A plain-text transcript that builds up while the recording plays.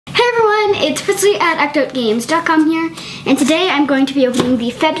it's Presley at ActOutGames.com here, and today I'm going to be opening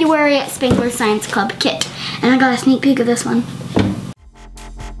the February Spangler Science Club kit. And I got a sneak peek of this one.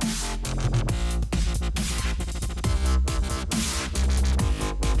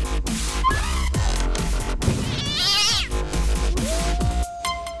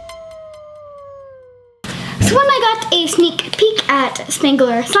 So when I got a sneak peek at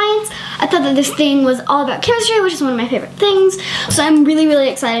Spangler Science, I thought that this thing was all about chemistry, which is one of my favorite things. So I'm really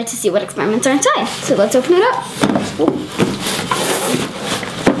excited to see what experiments are inside. So let's open it up.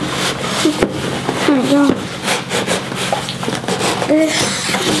 There we go.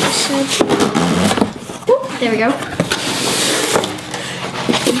 There we go.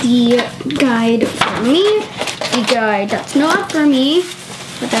 The guide for me. The guide that's not for me.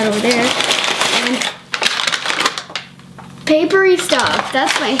 Put that over there. And papery stuff.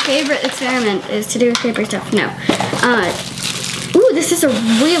 That's my favorite experiment, is to do with papery stuff. No. Ooh, this is a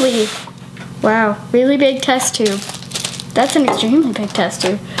really big test tube. That's an extremely big test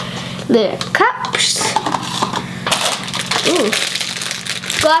tube. The cups. Ooh.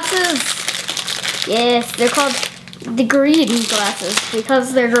 Glasses. Yes, they're called the green glasses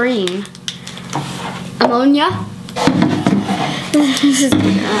because they're green. Ammonia. This is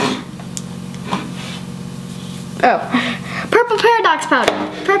Purple Paradox powder.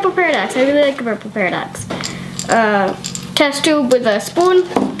 Purple Paradox. I really like the Purple Paradox. Test tube with a spoon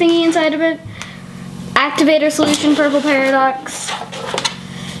thingy inside of it. Activator solution, Purple Paradox.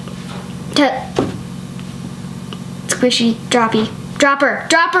 Squishy, dropper.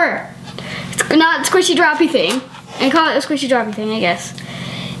 It's not squishy, droppy thing. I call it a squishy, droppy thing, I guess.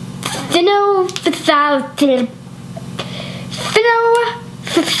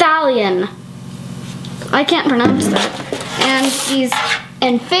 Phenolphthalein. I can't pronounce that.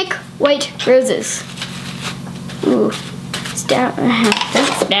 And fake white roses. Ooh, stab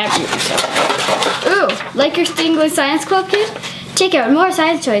yourself. Ooh, like your Spangler Science Club kit? Check out more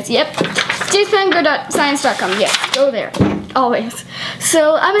science toys. Yep, spangler.science.com. Yes, go there, always.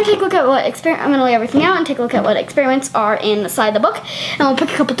 So I'm gonna take a look at I'm gonna lay everything out and take a look at what experiments are inside the book, and we'll pick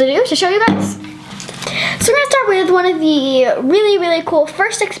a couple to do to show you guys. So we're going to start with one of the really cool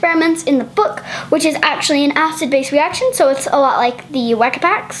first experiments in the book, which is actually an acid-base reaction, so it's a lot like the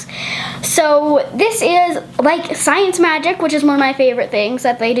wack-a-packs. So this is like science magic, which is one of my favorite things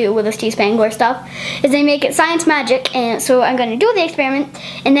that they do with this Spangler stuff, is they make it science magic, and so I'm going to do the experiment,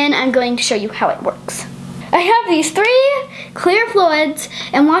 and then I'm going to show you how it works. I have these 3 clear fluids,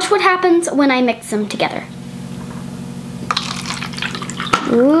 and watch what happens when I mix them together.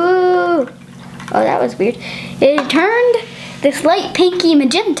 Ooh. Oh, that was weird. It turned this light pinky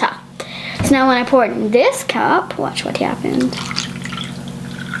magenta. So now when I pour it in this cup, watch what happened.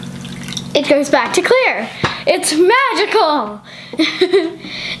 It goes back to clear. It's magical.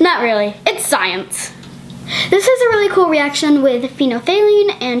 Not really. It's science. This is a really cool reaction with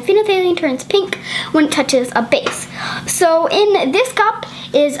phenolphthalein, and phenolphthalein turns pink when it touches a base. So in this cup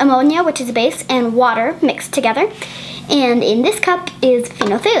is ammonia, which is a base, and water mixed together. And in this cup is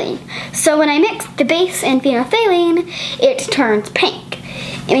phenolphthalein. So when I mix the base and phenolphthalein, it turns pink.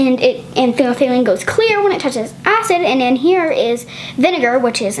 And phenolphthalein goes clear when it touches acid, and in here is vinegar,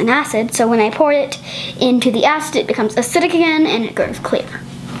 which is an acid. So when I pour it into the acid, it becomes acidic again and it goes clear.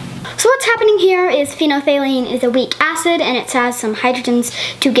 So what's happening here is phenolphthalein is a weak acid, and it has some hydrogens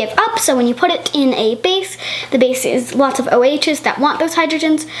to give up. So when you put it in a base, the base is lots of OHs that want those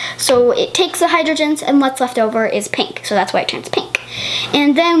hydrogens. So it takes the hydrogens, and what's left over is pink. So that's why it turns pink.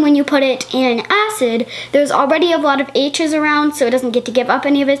 And then when you put it in an acid, there's already a lot of H's around, so it doesn't get to give up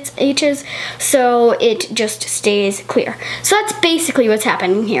any of its H's. So it just stays clear. So that's basically what's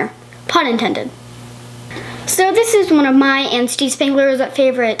happening here. Pun intended. So this is one of my and Steve Spangler's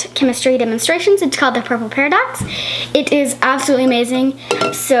favorite chemistry demonstrations. It's called the Purple Paradox. It is absolutely amazing.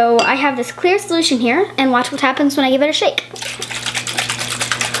 So I have this clear solution here, and watch what happens when I give it a shake.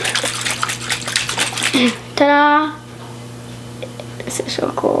 Ta-da! This is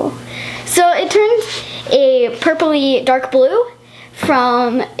so cool. So it turns a purpley dark blue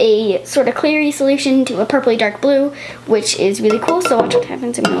from a sort of cleary solution to a purpley dark blue, which is really cool. So watch what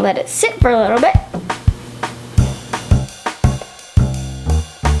happens. I'm going to let it sit for a little bit.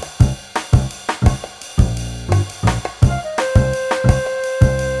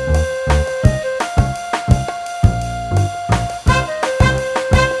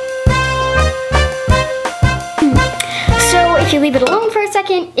 If you leave it alone for a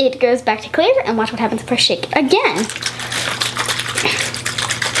second, it goes back to clear, and watch what happens if I shake it again.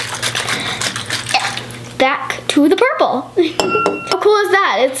 Back to the purple. How cool is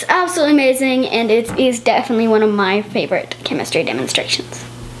that? It's absolutely amazing, and it is definitely one of my favorite chemistry demonstrations.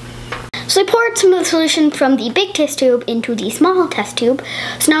 So I poured some of the solution from the big test tube into the small test tube.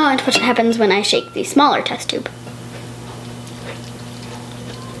 So now I want to watch what happens when I shake the smaller test tube.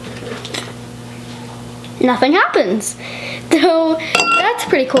 Nothing happens. So that's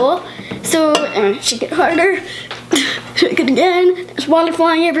pretty cool. So I'm gonna shake it harder. Shake it again. There's water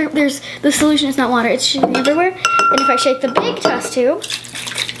flying everywhere. The solution is not water, it's shooting everywhere. And if I shake the big test tube,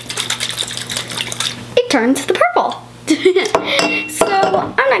 it turns the purple. So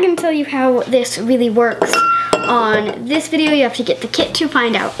I'm not going to tell you how this really works on this video. You have to get the kit to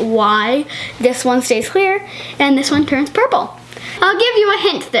find out why this one stays clear and this one turns purple. I'll give you a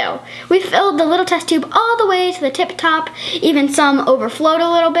hint though. We filled the little test tube all the way to the tip top, even some overflowed a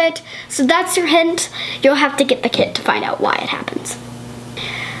little bit. So that's your hint. You'll have to get the kit to find out why it happens.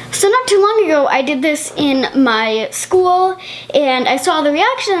 So not too long ago, I did this in my school and I saw the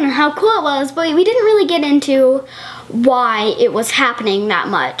reaction and how cool it was, but we didn't really get into why it was happening that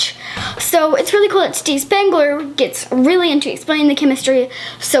much. So it's really cool that Steve Spangler gets really into explaining the chemistry,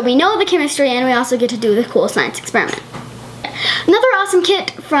 so we know the chemistry and we also get to do the cool science experiment. Another awesome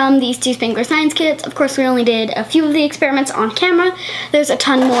kit from these two Spangler Science kits. Of course, we only did a few of the experiments on camera. There's a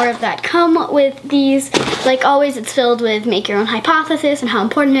ton more of that come with these. Like always, it's filled with make your own hypothesis and how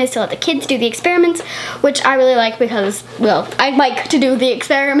important it is to let the kids do the experiments, which I really like because, well, I like to do the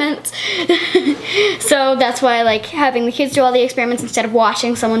experiments. So that's why I like having the kids do all the experiments instead of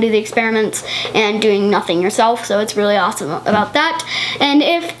watching someone do the experiments and doing nothing yourself. So it's really awesome about that. And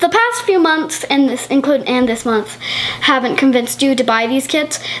if the past few months and this month haven't convinced you to buy these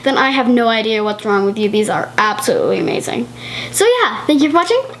kits, then I have no idea what's wrong with you. These are absolutely amazing. So yeah, thank you for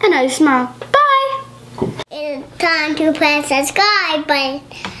watching, and I'll see you tomorrow. Bye! It's time to press the subscribe button.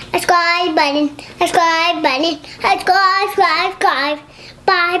 Subscribe button. Subscribe button. Subscribe.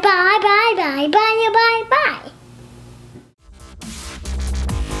 Bye bye bye bye bye bye bye bye.